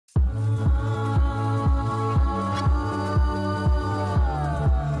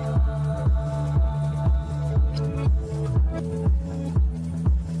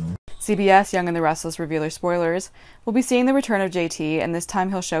CBS, Young and the Restless revealer spoilers. We'll be seeing the return of JT, and this time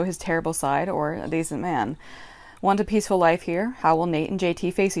he'll show his terrible side, or a decent man. Want a peaceful life here? How will Nate and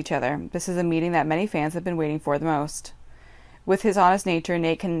JT face each other? This is a meeting that many fans have been waiting for the most. With his honest nature,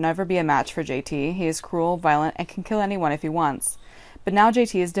 Nate can never be a match for JT. He is cruel, violent, and can kill anyone if he wants. But now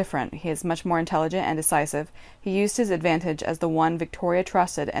JT is different. He is much more intelligent and decisive. He used his advantage as the one Victoria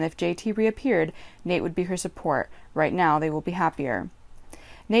trusted, and if JT reappeared, Nate would be her support. Right now, they will be happier.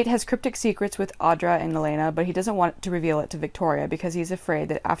 Nate has cryptic secrets with Audra and Elena, but he doesn't want to reveal it to Victoria because he's afraid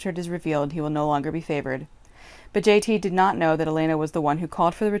that after it is revealed, he will no longer be favored. But JT did not know that Elena was the one who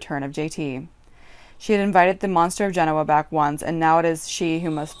called for the return of JT. She had invited the monster of Genoa back once, and now it is she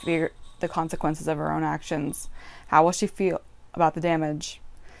who must fear the consequences of her own actions. How will she feel about the damage?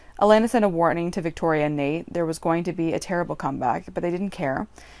 Elena sent a warning to Victoria and Nate. There was going to be a terrible comeback, but they didn't care.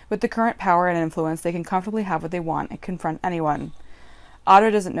 With the current power and influence, they can comfortably have what they want and confront anyone.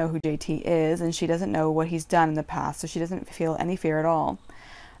 Audra doesn't know who JT is, and she doesn't know what he's done in the past, so she doesn't feel any fear at all.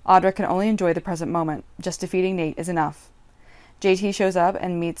 Audra can only enjoy the present moment. Just defeating Nate is enough. JT shows up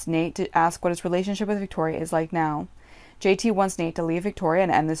and meets Nate to ask what his relationship with Victoria is like now. JT wants Nate to leave Victoria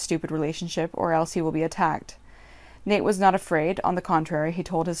and end this stupid relationship, or else he will be attacked. Nate was not afraid. On the contrary, he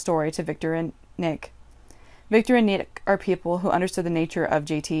told his story to Victor and Nick. Victor and Nick are people who understood the nature of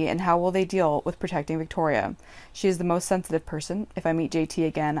JT and how will they deal with protecting Victoria. She is the most sensitive person. If I meet JT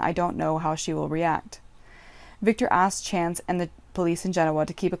again, I don't know how she will react. Victor asked Chance and the police in Genoa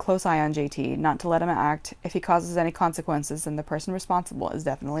to keep a close eye on JT, not to let him act. If he causes any consequences, then the person responsible is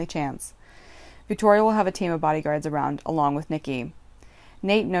definitely Chance. Victoria will have a team of bodyguards around, along with Nikki.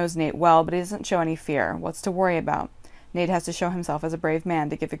 Nate knows Nate well, but he doesn't show any fear. What's to worry about? Nate has to show himself as a brave man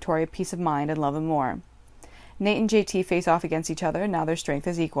to give Victoria peace of mind and love him more. Nate and JT face off against each other, and now their strength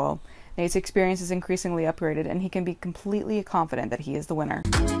is equal. Nate's experience is increasingly upgraded, and he can be completely confident that he is the winner.